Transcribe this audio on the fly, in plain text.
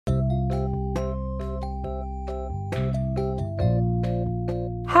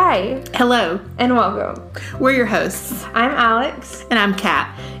Hi. Hello. And welcome. We're your hosts. I'm Alex. And I'm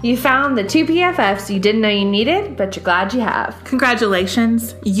Kat. You found the 2 PFFs you didn't know you needed, but you're glad you have.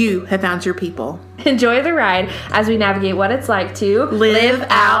 Congratulations. You have found your people. Enjoy the ride as we navigate what it's like to live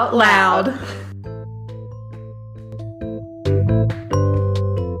out loud.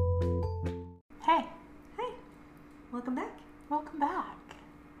 Hey. Welcome back. Welcome back.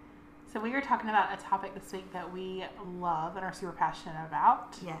 So we are talking about a topic this week that we love and are super passionate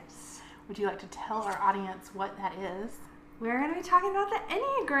about. Yes. Would you like to tell our audience what that is? We're going to be talking about the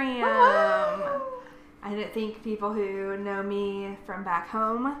Enneagram. Woo! I don't think people who know me from back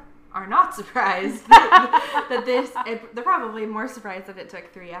home are not surprised that they're probably more surprised that it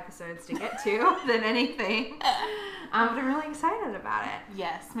took 3 episodes to get to than anything. But I'm really excited about it.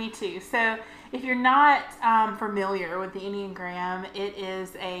 Yes, me too. So if you're not familiar with the Enneagram, it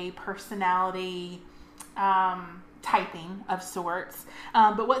is a personality typing of sorts.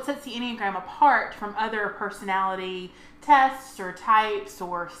 But what sets the Enneagram apart from other personality tests or types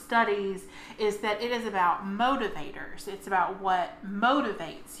or studies is that it is about motivators. It's about what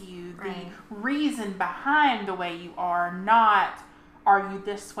motivates you, Right. the reason behind the way you are, not are you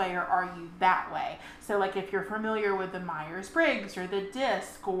this way or are you that way. So like if you're familiar with the Myers-Briggs or the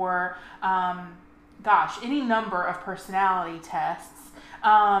DISC or any number of personality tests,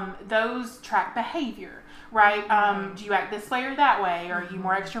 those track behavior. Right? Do you act this way or that way? Are you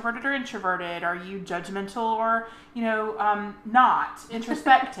more extroverted or introverted? Are you judgmental or, not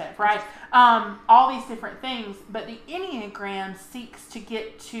introspective, right? All these different things. But the Enneagram seeks to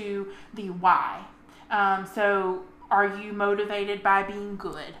get to the why. So are you motivated by being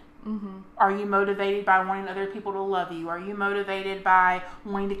good? Mm-hmm. Are you motivated by wanting other people to love you? Are you motivated by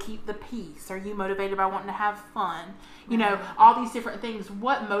wanting to keep the peace? Are you motivated by wanting to have fun? All these different things.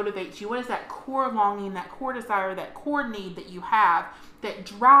 What motivates you? What is that core longing, that core desire, that core need that you have that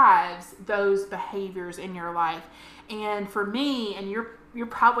drives those behaviors in your life? And for me, and you're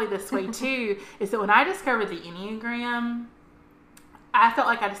probably this way too, is that when I discovered the Enneagram, I felt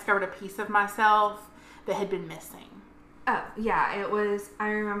like I discovered a piece of myself that had been missing. Oh, yeah, it was, I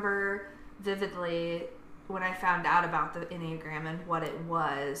remember vividly when I found out about the Enneagram and what it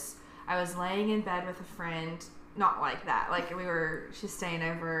was. I was laying in bed with a friend, not like that, like she's staying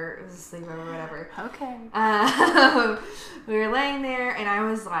over, it was a sleepover, whatever. Okay. We were laying there and I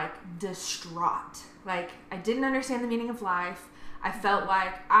was like distraught. Like I didn't understand the meaning of life. I felt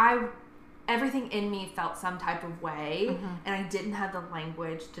like everything in me felt some type of way, mm-hmm. and I didn't have the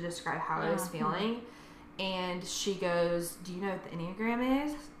language to describe how I was feeling. And she goes, "Do you know what the Enneagram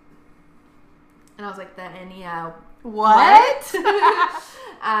is?" And I was like, "The Ennea what?"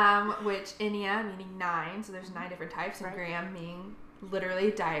 Which Ennea meaning 9, so there's 9 different types, and gram meaning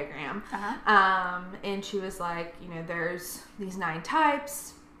literally diagram. Uh-huh. And she was like, there's these 9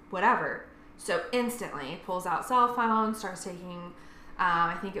 types, whatever. So instantly pulls out cell phone, starts taking.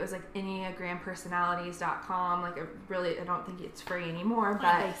 I think it was like EnneagramPersonalities.com. Like I don't think it's free anymore,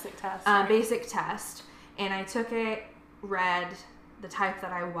 but basic test. Basic test. And I took it, read the type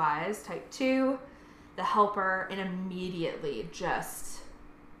that I was, type 2, the helper, and immediately just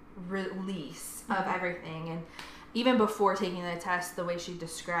release of everything. And even before taking the test, the way she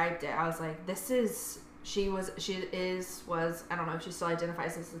described it, I was like, she was, I don't know if she still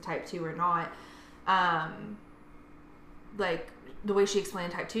identifies as a type 2 or not. Like the way she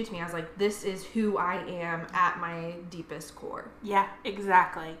explained type 2 to me, I was like, this is who I am at my deepest core. Yeah,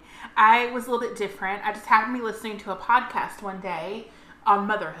 exactly. I was a little bit different. I just happened to be listening to a podcast one day on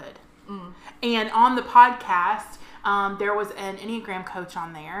motherhood. Mm. And on the podcast, there was an Enneagram coach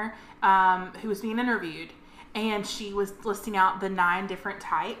on there who was being interviewed. And she was listing out the 9 different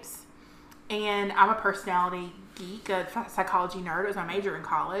types. And I'm a personality geek, a psychology nerd. It was my major in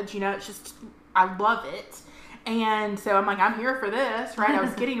college. It's just, I love it. And so I'm like, I'm here for this, right? I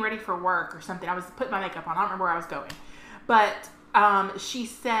was getting ready for work or something. I was putting my makeup on. I don't remember where I was going. But she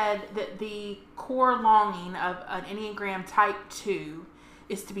said that the core longing of an Enneagram type 2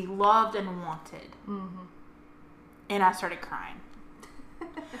 is to be loved and wanted. Mm-hmm. And I started crying.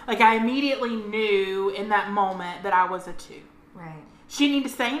 Like I immediately knew in that moment that I was a 2. Right. She didn't need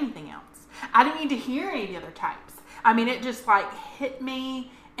to say anything else. I didn't need to hear any of the other types. I mean, it just like hit me.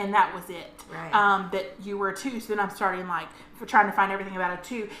 And that was it. Right. That you were a 2. So then I'm starting for trying to find everything about a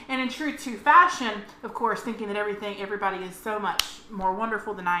 2. And in true 2 fashion, of course, thinking that everybody is so much more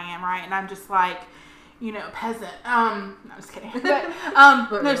wonderful than I am, right? And I'm just like, peasant. No, I'm just kidding.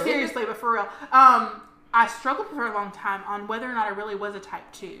 But no, seriously, but for real. I struggled for a long time on whether or not I really was a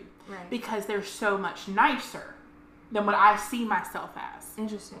type 2. Right. Because they're so much nicer than what I see myself as.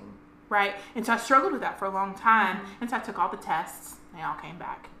 Interesting. Right? And so I struggled with that for a long time. Mm-hmm. And so I took all the tests. They all came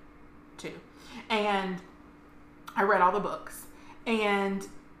back 2. And I read all the books. And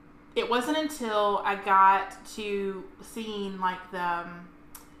it wasn't until I got to seeing like the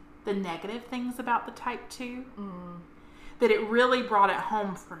negative things about the type 2 that it really brought it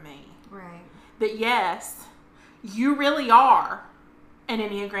home for me. Right. That yes, you really are an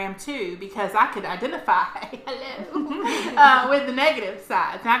Enneagram 2, because I could identify with the negative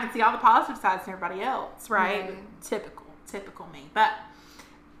sides, and I can see all the positive sides in everybody else, right? Typical me. But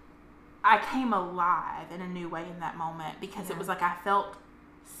I came alive in a new way in that moment, because it was like I felt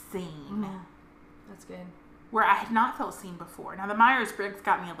seen. That's good. Where I had not felt seen before. Now, the Myers-Briggs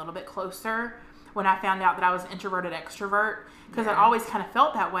got me a little bit closer when I found out that I was an introverted extrovert, because I always kind of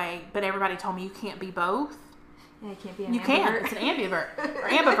felt that way, but everybody told me you can't be both. Yeah, it can't be an You ambivert. can. It's an ambivert. Or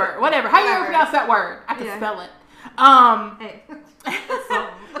ambivert. Whatever. How you ever pronounce that word? I can spell it. Hey.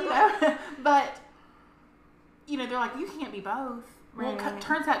 But, they're like, you can't be both. Well, Right. it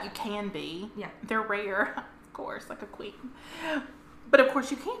turns out you can be. Yeah. They're rare, of course, like a queen. But, of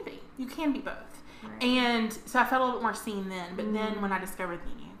course, you can be. You can be both. Right. And so I felt a little bit more seen then. But then when I discovered the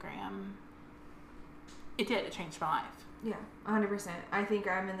Enneagram, it did. It changed my life. Yeah, 100%. I think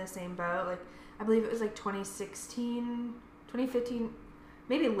I'm in the same boat. Like, I believe it was like 2016, 2015,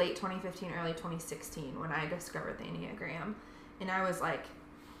 maybe late 2015, early 2016 when I discovered the Enneagram. And I was like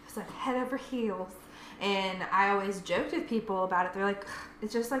head over heels. And I always joked with people about it. They're like,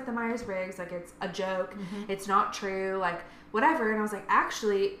 it's just like the Myers-Briggs. Like, it's a joke. It's not true. Like, whatever. And I was like,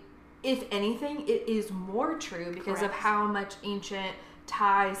 actually, if anything, it is more true because of how much ancient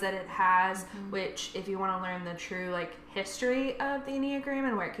ties that it has, which if you want to learn the true like history of the Enneagram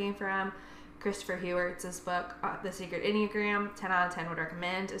and where it came from, Christopher Hewert's book, The Secret Enneagram, 10 out of 10 would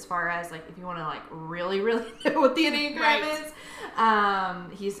recommend, as far as like if you want to like really know what the Enneagram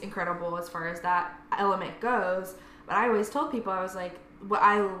is. He's incredible as far as that element goes. But I always told people, I was like, what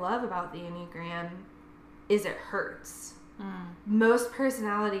I love about the Enneagram is it hurts. Most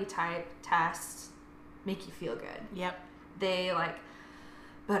personality type tests make you feel good. Yep. They like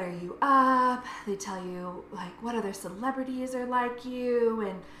butter you up. They tell you like what other celebrities are like you,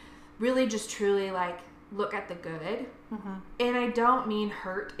 and really just truly like look at the good. And I don't mean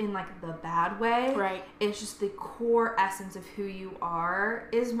hurt in like the bad way. Right. It's just the core essence of who you are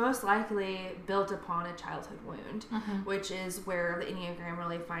is most likely built upon a childhood wound, which is where the Enneagram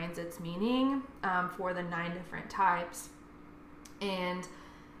really finds its meaning for the 9 different types. And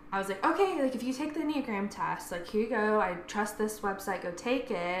I was like, okay, like if you take the Enneagram test, like here you go, I trust this website, go take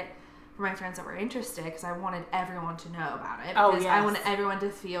it, for my friends that were interested, because I wanted everyone to know about it. Because I wanted everyone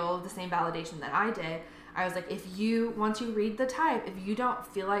to feel the same validation that I did. I was like, once you read the type, if you don't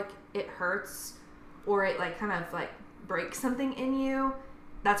feel like it hurts or it like kind of like breaks something in you,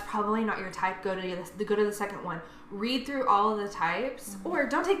 that's probably not your type. Go to the second one. Read through all of the types, or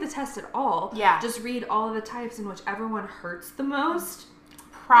don't take the test at all. Yeah. Just read all of the types, and whichever one hurts the most,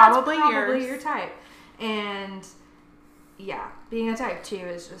 Probably that's your type. And yeah, being a type 2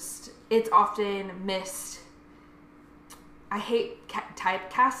 is just, it's often missed. I hate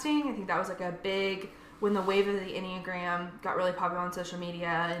typecasting. I think that was like a big, when the wave of the Enneagram got really popular on social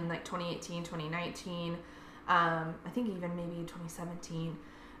media in like 2018, 2019, I think even maybe 2017,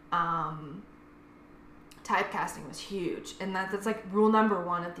 typecasting was huge. And that's like rule number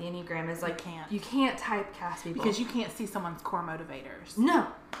 1 of the Enneagram is like, you can't typecast people. Because you can't see someone's core motivators. No,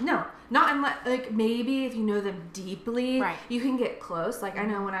 not unless, like, maybe if you know them deeply, right, you can get close. Like, I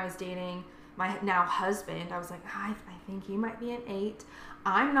know when I was dating my now husband, I was like, I think he might be an 8.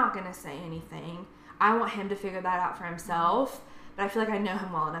 I'm not going to say anything. I want him to figure that out for himself. But I feel like I know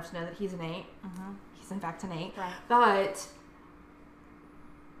him well enough to know that he's an 8. He's in fact an 8. Right. But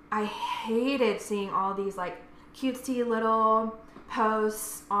I hated seeing all these, like, cutesy little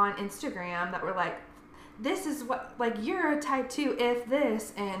posts on Instagram that were like, this is what, like, you're a type 2 if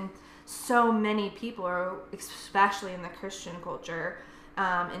this, and so many people are, especially in the Christian culture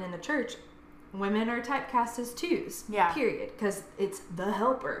and in the church, women are typecast as 2s. Yeah. Period. Because it's the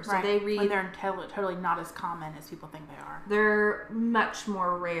helper. So they read. When they're totally not as common as people think they are. They're much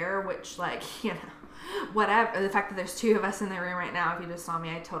more rare, which, like, whatever. The fact that there's 2 of us in the room right now, if you just saw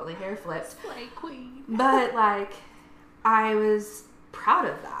me, I totally hair flipped. Slay queen. But, like, I was proud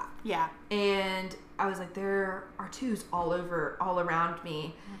of that. Yeah. And I was like, there are 2s all around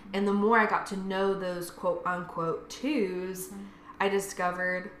me. And the more I got to know those quote unquote 2s, I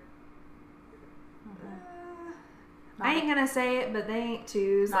discovered, I ain't gonna say it, but they ain't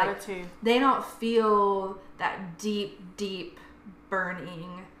 2s. Not like, a 2. They don't feel that deep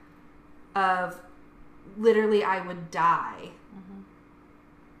burning of literally I would die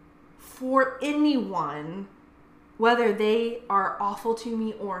for anyone whether they are awful to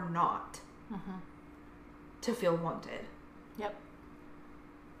me or not, to feel wanted. Yep.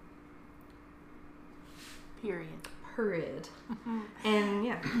 Period. And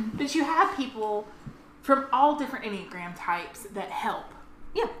yeah. But you have people from all different Enneagram types that help.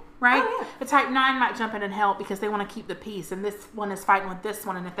 Yeah. Right? Oh, yeah. The type 9 might jump in and help because they want to keep the peace, and this one is fighting with this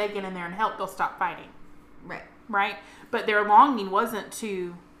one, and if they get in there and help, they'll stop fighting. Right. Right? But their longing wasn't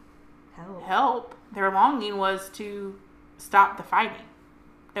to help. Their longing was to stop the fighting.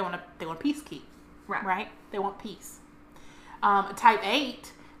 They want peace keep. Right? They want peace. Type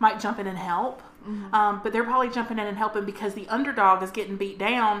 8 might jump in and help. But they're probably jumping in and helping because the underdog is getting beat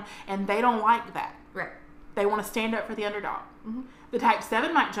down, and they don't like that. Right. They want to stand up for the underdog. The type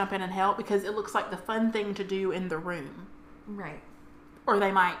 7 might jump in and help because it looks like the fun thing to do in the room. Right. Or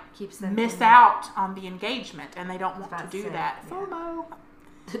they might Keeps them miss out on the engagement, and they don't want to do that. Yeah. FOMO.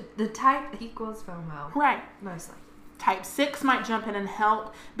 The type equals FOMO. Right. Mostly. Type 6 might jump in and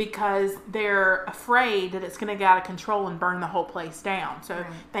help because they're afraid that it's going to get out of control and burn the whole place down. So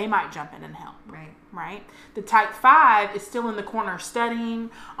they might jump in and help. Right. The type 5 is still in the corner studying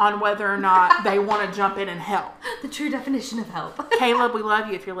on whether or not they want to jump in and help. The true definition of help. Caleb, we love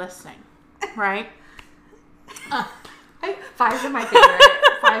you if you're listening. Right? Fives are my favorite.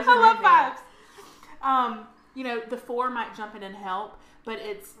 Fives are I love my fives. The 4 might jump in and help, but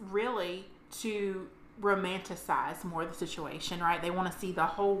it's really to romanticize more the situation, right? They want to see the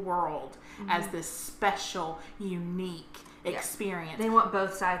whole world as this special, unique experience. They want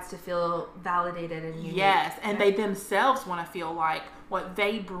both sides to feel validated and unique. Yes, and they themselves want to feel like what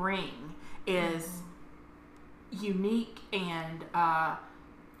they bring is unique and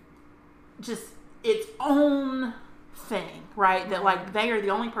just its own thing, right? That like they are the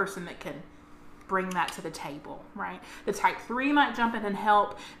only person that can bring that to the table, right? The type 3 might jump in and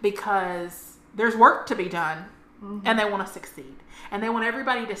help because there's work to be done and they want to succeed. And they want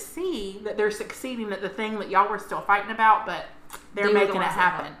everybody to see that they're succeeding at the thing that y'all were still fighting about, but they're making it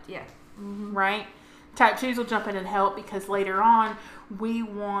happen. Yeah. Right? Type 2s will jump in and help because later on we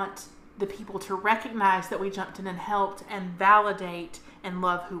want the people to recognize that we jumped in and helped and validate and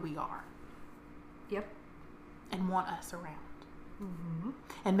love who we are. Yep. And want us around.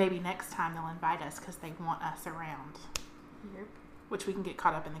 And maybe next time they'll invite us because they want us around. Yep. Which we can get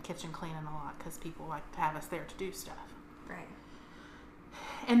caught up in the kitchen cleaning a lot because people like to have us there to do stuff. Right.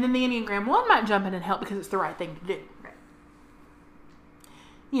 And then the Enneagram 1 might jump in and help because it's the right thing to do. Right.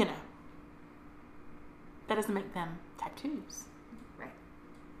 You know. That doesn't make them type 2s. Right.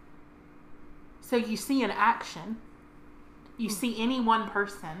 So you see an action. You see any one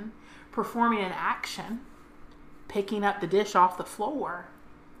person performing an action, picking up the dish off the floor.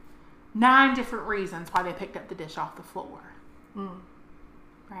 9 different reasons why they picked up the dish off the floor.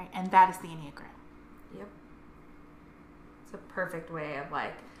 Right? And that is the Enneagram. Yep. It's a perfect way of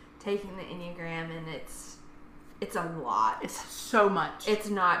like taking the Enneagram, and it's a lot. It's so much. It's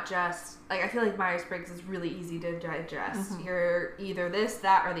not just like, I feel like Myers-Briggs is really easy to digest. You're either this,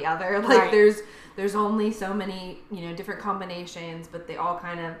 that, or the other. Like there's only so many, different combinations, but they all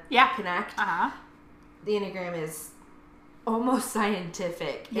kind of connect. The Enneagram is almost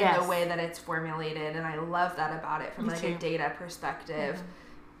scientific in the way that it's formulated, and I love that about it from a data perspective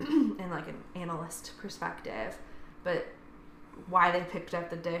and like an analyst perspective. But why they picked up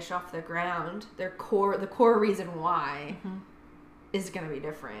the dish off the ground, the core reason why is going to be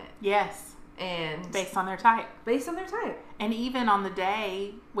different. Yes. And based on their type. And even on the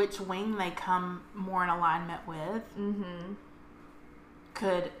day, which wing they come more in alignment with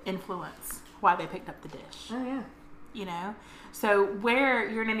could influence why they picked up the dish. Oh, yeah. So where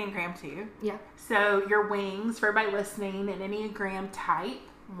you're an Enneagram 2. Yeah. So your wings, for everybody listening, an Enneagram type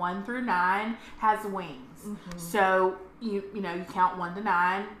 1 through 9 has wings. So you count 1 to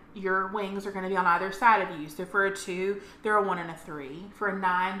 9. Your wings are going to be on either side of you. So for a 2, they're a 1 and a 3. For a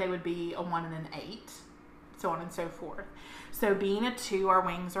 9, they would be a 1 and an 8, so on and so forth. So being a 2, our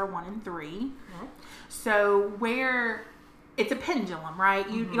wings are 1 and 3. So where it's a pendulum, right?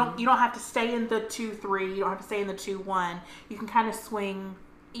 You don't have to stay in the 2-3. You don't have to stay in the 2-1. You can kind of swing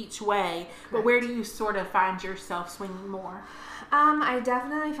each way. Correct. But where do you sort of find yourself swinging more? I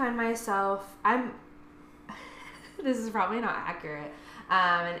definitely find myself. This is probably not accurate.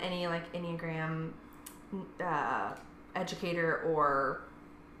 And any like Enneagram educator or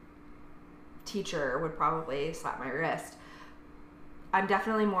teacher would probably slap my wrist. I'm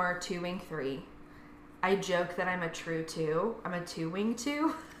definitely more 2-wing 3. I joke that I'm a true 2. I'm a 2-wing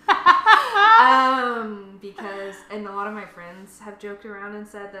 2. Because, and a lot of my friends have joked around and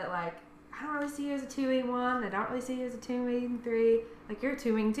said that, like, I don't really see you as a 2-wing-1. I don't really see you as a 2-wing-3. Like, you're a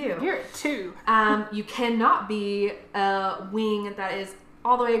 2-wing 2. You're a 2. You cannot be a wing that is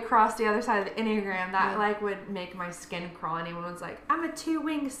all the way across the other side of the Enneagram. That, like, would make my skin crawl. Anyone was like, I'm a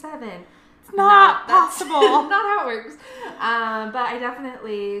 2-wing 7. It's not possible. Not how it works. But I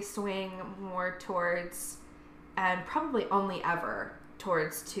definitely swing more towards, and probably only ever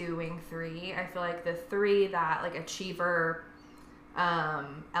towards 2-wing 3. I feel like the 3, that, like, achiever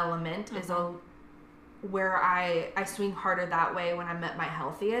element is where I swing harder that way when I'm at my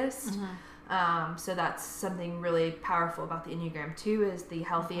healthiest. So that's something really powerful about the Enneagram 2 is the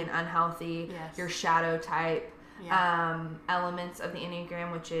healthy and unhealthy, your shadow type elements of the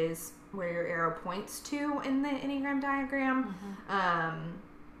Enneagram, which is where your arrow points to in the Enneagram diagram.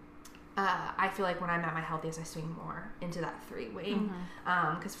 I feel like when I'm at my healthiest, I swing more into that 3-wing.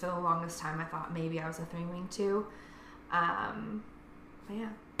 Because for the longest time, I thought maybe I was a 3-wing 2. But yeah.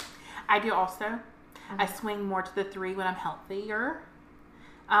 I do also. I swing more to the 3 when I'm healthier.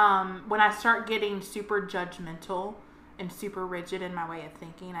 When I start getting super judgmental and super rigid in my way of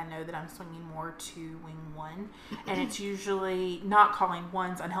thinking, I know that I'm swinging more to wing 1. And it's usually not calling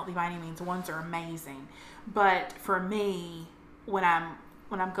 1s unhealthy by any means. 1s are amazing. But for me, when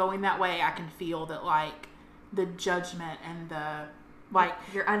I'm going that way, I can feel that, like, the judgment and the, like,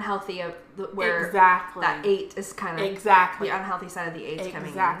 you're unhealthy where exactly that 8 is kind of exactly the unhealthy side of the 8's coming in.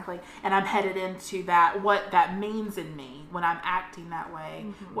 Exactly. And I'm headed into that, what that means in me when I'm acting that way.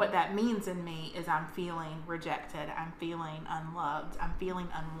 What that means in me is I'm feeling rejected, I'm feeling unloved, I'm feeling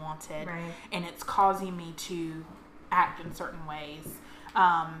unwanted, and it's causing me to act in certain ways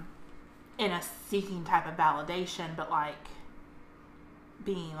in a seeking type of validation, but, like,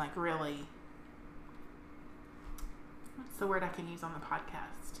 being, like, really, what's the word I can use on the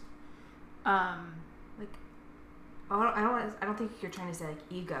podcast? Like, I don't think you're trying to say, like,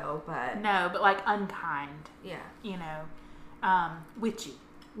 ego, but no, but, like, unkind. Yeah. You know, witchy.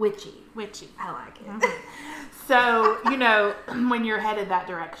 I like it. So, you know, when you're headed that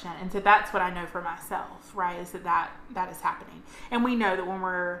direction, and so that's what I know for myself, right? Is that is happening, and we know that when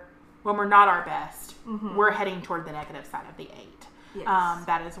we're not our best, we're heading toward the negative side of the 8. Yes.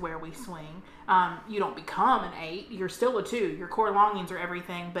 That is where we swing. You don't become an 8. You're still a 2. Your core longings are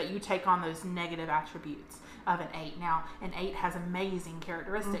everything, but you take on those negative attributes of an 8. Now, an 8 has amazing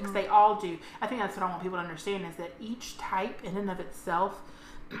characteristics. They all do. I think that's what I want people to understand is that each type in and of itself,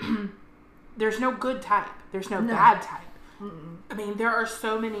 there's no good type. There's no bad type. I mean, there are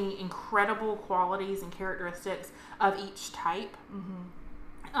so many incredible qualities and characteristics of each type.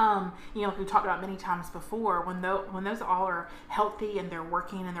 You know, like we talked about many times before, when those all are healthy and they're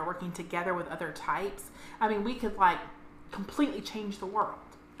working together with other types, I mean, we could, like, completely change the world.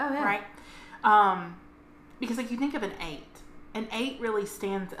 Oh, yeah. Right? Because, like, you think of an 8. An 8 really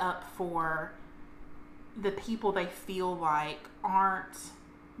stands up for the people they feel like aren't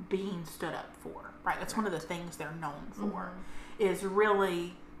being stood up for, right? That's one of the things they're known for, is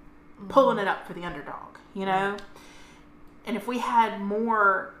really pulling it up for the underdog, you know? And if we had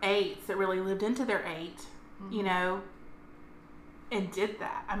more 8s that really lived into their 8, you know, and did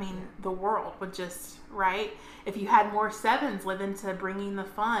that, I mean, the world would just, right? If you had more 7s live into bringing the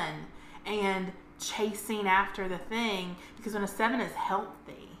fun and chasing after the thing, because when a 7 is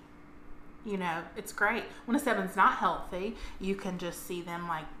healthy, you know, it's great. When a 7's not healthy, you can just see them,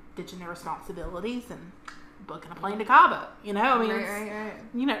 like, ditching their responsibilities and booking a plane to Cabo, you know? I mean, right.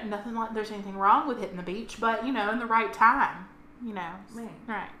 You know, nothing like there's anything wrong with hitting the beach, but, you know, in the right time, you know.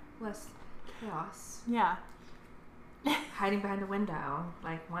 Right. Less chaos. Yeah. Hiding behind a window,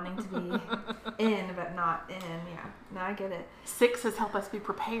 like, wanting to be in, but not in. Yeah. No, I get it. 6s help us be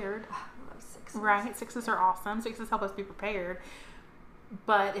prepared. Oh, I love 6s. Right. 6s are awesome. 6s help us be prepared.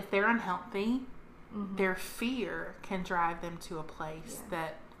 But if they're unhealthy, their fear can drive them to a place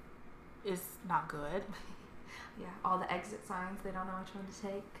that is not good. Yeah, all the exit signs, they don't know which one to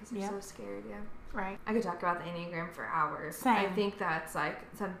take because they're so scared, Right. I could talk about the Enneagram for hours. Same. I think that's, like,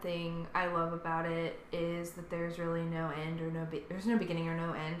 something I love about it is that there's really no end or there's no beginning or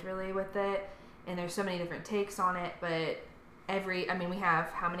no end, really, with it. And there's so many different takes on it, but we have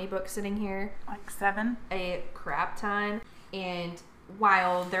how many books sitting here? Like 7. A crap ton. And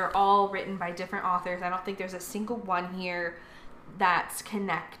while they're all written by different authors, I don't think there's a single one here that's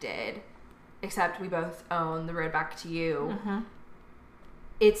connected. Except we both own The Road Back to You.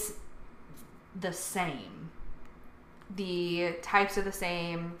 It's the same. The types are the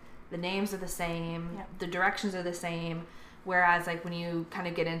same. The names are the same. The directions are the same. Whereas, like, when you kind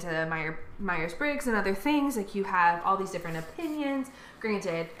of get into Myers-Briggs and other things, like, you have all these different opinions.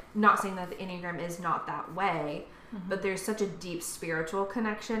 Granted, not saying that the Enneagram is not that way, but there's such a deep spiritual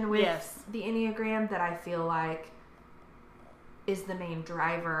connection with the Enneagram that I feel like is the main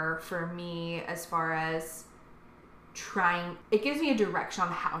driver for me as far as it gives me a direction on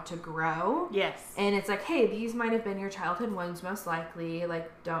how to grow. Yes. And it's like, hey, these might have been your childhood wounds most likely. Like,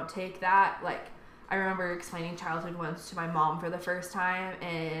 don't take that. Like, I remember explaining childhood wounds to my mom for the first time,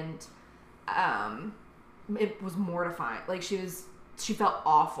 and it was mortifying. Like, she felt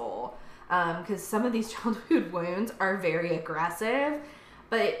awful. Because some of these childhood wounds are very aggressive,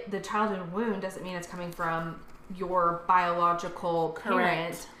 but the childhood wound doesn't mean it's coming from your biological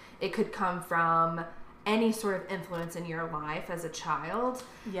parent. Correct. It could come from any sort of influence in your life as a child.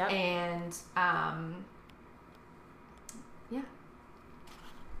 Yep. And, yeah.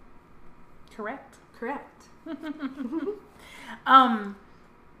 Correct.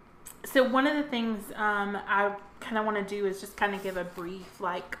 So one of the things I kind of want to do is just kind of give a brief,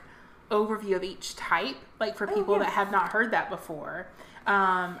 like, overview of each type, like for people that have not heard that before.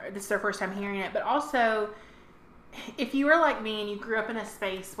 This is their first time hearing it, but also if you were like me and you grew up in a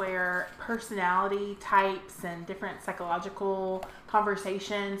space where personality types and different psychological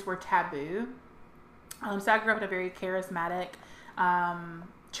conversations were taboo. So I grew up in a very charismatic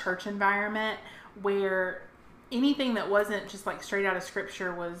church environment where anything that wasn't just like straight out of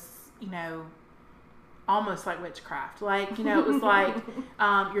scripture was, almost like witchcraft. Like, it was like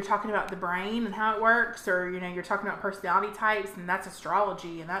you're talking about the brain and how it works, or, you're talking about personality types, and that's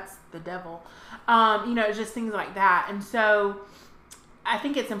astrology, and that's the devil. It's just things like that. And so I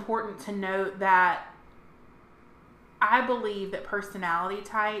think it's important to note that I believe that personality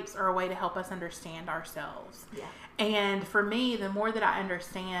types are a way to help us understand ourselves. Yeah. And for me, the more that I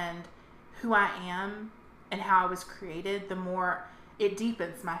understand who I am and how I was created, the more it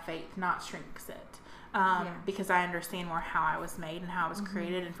deepens my faith, not shrinks it. Because I understand more how I was made and how I was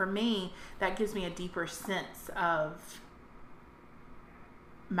created. And for me, that gives me a deeper sense of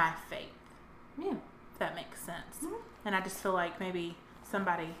my faith. Yeah. If that makes sense. And I just feel like maybe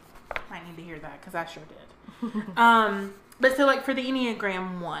somebody might need to hear that, because I sure did. But so, like, for the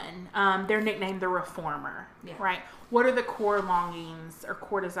Enneagram 1, they're nicknamed the Reformer. Yeah. Right? What are the core longings or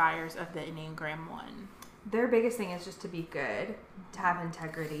core desires of the Enneagram 1? Their biggest thing is just to be good, to have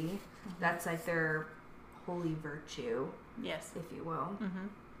integrity. That's like their holy virtue. Yes. If you will.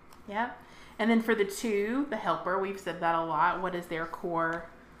 Yeah. And then for the 2, the Helper, we've said that a lot. What is their core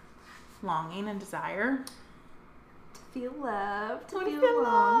longing and desire? To feel loved. To feel feel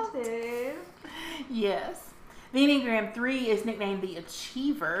loved. wanted. Yes. The Enneagram 3 is nicknamed the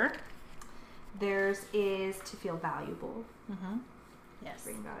Achiever. Theirs is to feel valuable. Yes.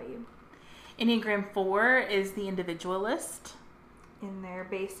 Bring value. Enneagram 4 is the Individualist. In their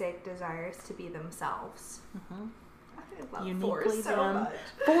basic desires to be themselves. I love Uniquely fours so them. much.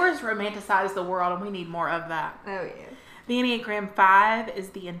 4s romanticize the world, and we need more of that. Oh, yeah. The Enneagram 5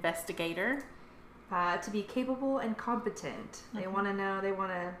 is the Investigator. To be capable and competent. They want to know, they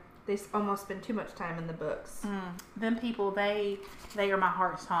almost spend too much time in the books. Them people, they are my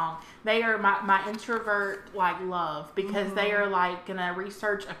heart song. They are my introvert, like, love, because they are, like, going to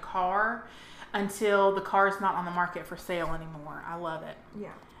research a car until the car is not on the market for sale anymore. I love it.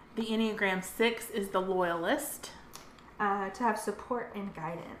 Yeah. The Enneagram 6 is the Loyalist. To have support and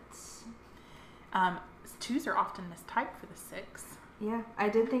guidance. 2s are often mistyped for the 6. Yeah, I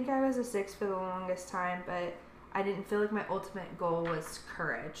did think I was a 6 for the longest time, but I didn't feel like my ultimate goal was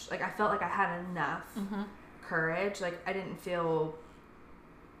courage. Like, I felt like I had enough courage. Like, I didn't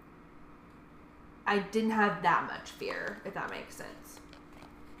have that much fear, if that makes sense.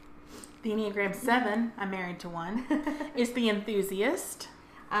 The Enneagram 7, I'm married to one, is the Enthusiast.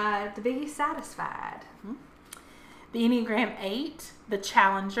 To be satisfied. The Enneagram 8, the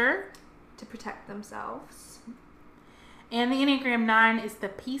Challenger. To protect themselves. And the Enneagram 9 is the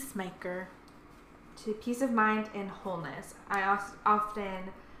Peacemaker. To peace of mind and wholeness. I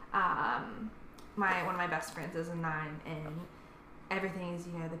often, one of my best friends is a 9, and everything is,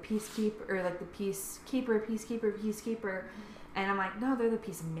 the peacekeeper, or like the peacekeeper. And I'm like, no, they're the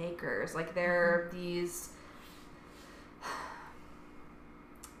peacemakers. Like, they're these...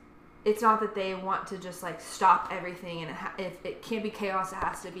 It's not that they want to just, like, stop everything, and if it can't be chaos, it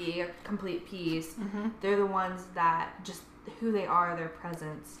has to be a complete peace. They're the ones that just, who they are, their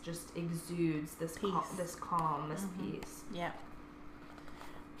presence just exudes this calm, this peace. Yeah.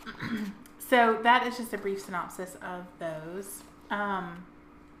 So that is just a brief synopsis of those. What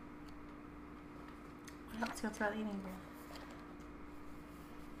else about the Enneagram?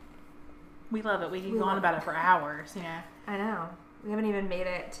 We love it. We can go on about it for hours, I know. We haven't even made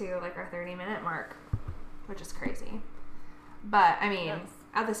it to, like, our 30-minute mark, which is crazy. But, I mean,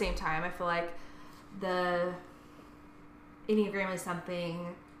 at the same time, I feel like the Enneagram is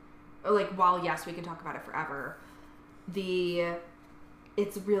something, like, while, yes, we can talk about it forever,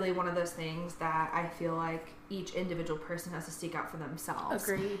 it's really one of those things that I feel like each individual person has to seek out for themselves.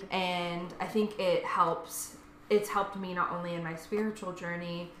 Agreed. And I think it's helped me not only in my spiritual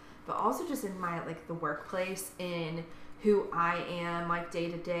journey, but also just in my, like, the workplace, in who I am, like, day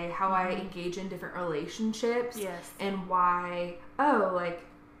to day, how I engage in different relationships. Yes. And why, like,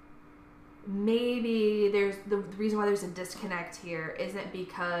 maybe there's the reason why there's a disconnect here isn't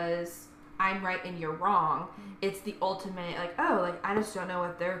because I'm right and you're wrong. It's the ultimate, like, like, I just don't know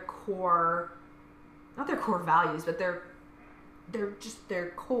what their core, not their core values, but they're just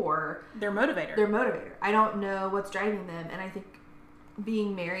their core. Their motivator. Their motivator. I don't know what's driving them. And I think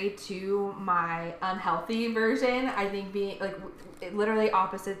being married to my unhealthy version, I think being, like, literally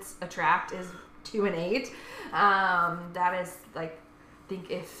opposites attract is 2 and 8. That is, like, I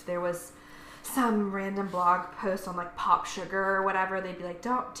think if there was some random blog post on, like, Pop Sugar or whatever, they'd be like,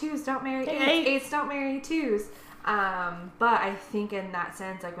 2s don't marry 8s, 8s don't marry 2s. But I think in that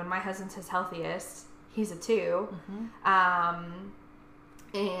sense, like, when my husband's his healthiest, he's a 2.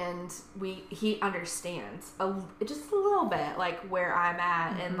 And he understands just a little bit, like, where I'm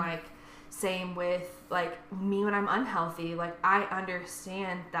at. And, like, same with, like, me when I'm unhealthy, like, I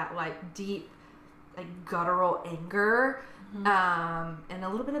understand that, like, deep, like, guttural anger, and a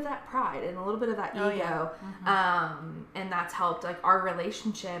little bit of that pride and a little bit of that ego. And that's helped, like, our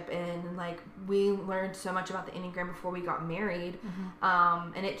relationship. And, like, we learned so much about the Enneagram before we got married.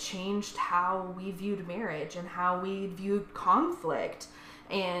 And it changed how we viewed marriage and how we viewed conflict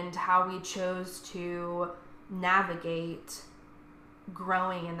and how we chose to navigate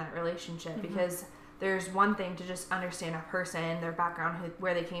growing in that relationship. Because there's one thing to just understand a person, their background,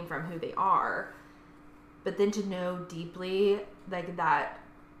 where they came from, who they are. But then to know deeply, like, that,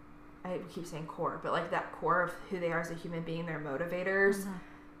 I keep saying core, but, like, that core of who they are as a human being, their motivators,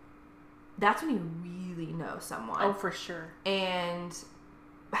 that's when you really know someone. Oh, for sure. And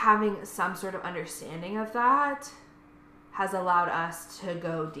having some sort of understanding of that has allowed us to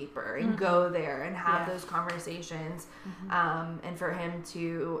go deeper and go there and have those conversations. And for him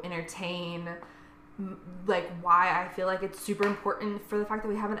to entertain, like, why I feel like it's super important for the fact that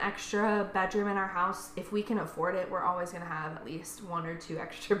we have an extra bedroom in our house. If we can afford it, we're always going to have at least 1 or 2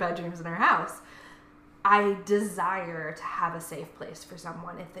 extra bedrooms in our house. I desire to have a safe place for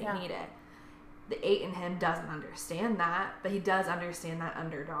someone if they need it. The 8 in him doesn't understand that, but he does understand that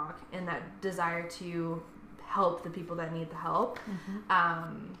underdog and that desire to help the people that need the help.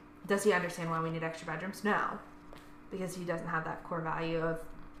 Does he understand why we need extra bedrooms? No, because he doesn't have that core value of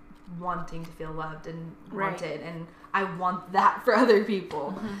wanting to feel loved and wanted, and I want that for other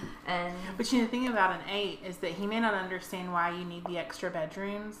people. But you know, the thing about an 8 is that he may not understand why you need the extra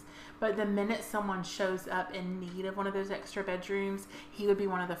bedrooms, but the minute someone shows up in need of one of those extra bedrooms, he would be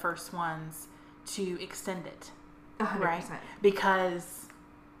one of the first ones to extend it. 100%. Right? Because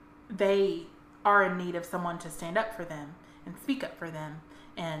they are in need of someone to stand up for them and speak up for them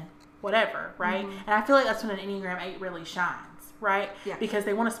and whatever, right? And I feel like that's when an Enneagram 8 really shines. Right? Yeah. Because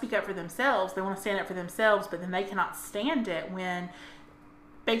they want to speak up for themselves. They want to stand up for themselves, but then they cannot stand it when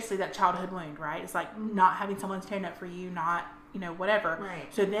basically that childhood wound, right? It's like not having someone stand up for you, not, you know, whatever.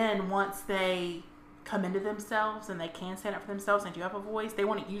 Right. So then once they come into themselves and they can stand up for themselves and do have a voice, they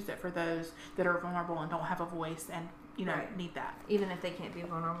want to use it for those that are vulnerable and don't have a voice and, you know, need that. Even if they can't be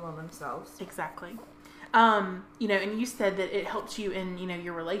vulnerable themselves. Exactly. You know, and you said that it helps you in, you know,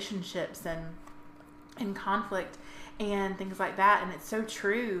 your relationships and in conflict and things like that, and it's so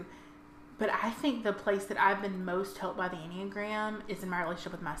true. But I think the place that I've been most helped by the Enneagram is in my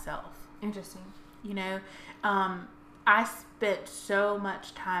relationship with myself. Interesting. You know, I spent so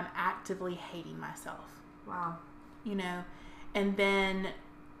much time actively hating myself. Wow. You know, and then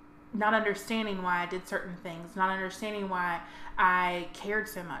not understanding why I did certain things, not understanding why I cared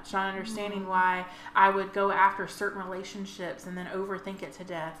so much, not understanding why I would go after certain relationships and then overthink it to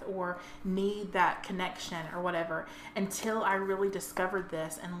death or need that connection or whatever, until I really discovered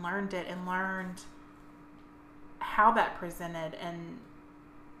this and learned it and learned how that presented and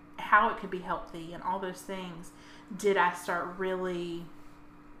how it could be healthy and all those things. Did I start really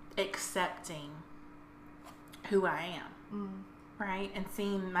accepting who I am, right? And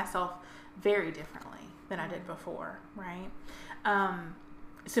seeing myself very differently than I did before, right?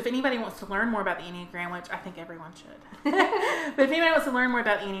 So if anybody wants to learn more about the Enneagram, which I think everyone should, but if anybody wants to learn more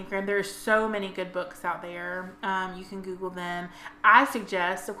about the Enneagram, there's so many good books out there. You can Google them. I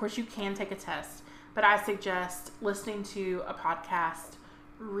suggest, of course, you can take a test, but I suggest listening to a podcast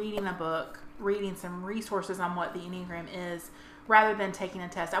reading a book, reading some resources on what the Enneagram is, rather than taking a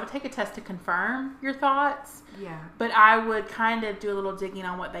test. I would take a test to confirm your thoughts. Yeah. But I would kind of do a little digging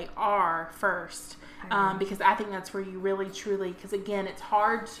on what they are first. Because I think that's where you really, truly, because again, it's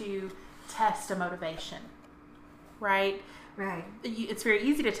hard to test a motivation, right? Right. It's very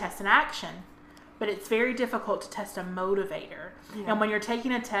easy to test an action, but it's very difficult to test a motivator. Yeah. And when you're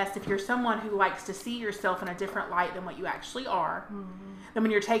taking a test, if you're someone who likes to see yourself in a different light than what you actually are, then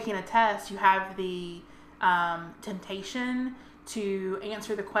when you're taking a test, you have the temptation to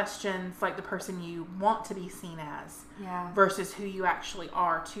answer the questions like the person you want to be seen as versus who you actually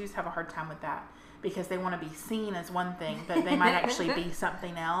are. Twos have a hard time with that because they want to be seen as one thing, but they might actually be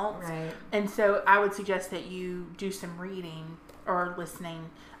something else. Right. And so I would suggest that you do some reading or listening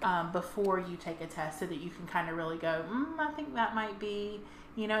before you take a test so that you can kind of really go, I think that might be,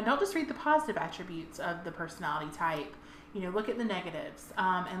 don't just read the positive attributes of the personality type. Look at the negatives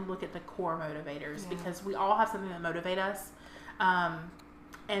and look at the core motivators because we all have something that motivate us.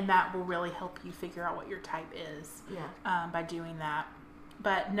 And that will really help you figure out what your type is by doing that.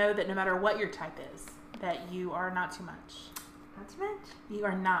 But know that no matter what your type is, that you are not too much. Not too much. You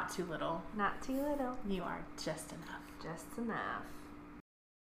are not too little. Not too little. You are just enough. Just enough.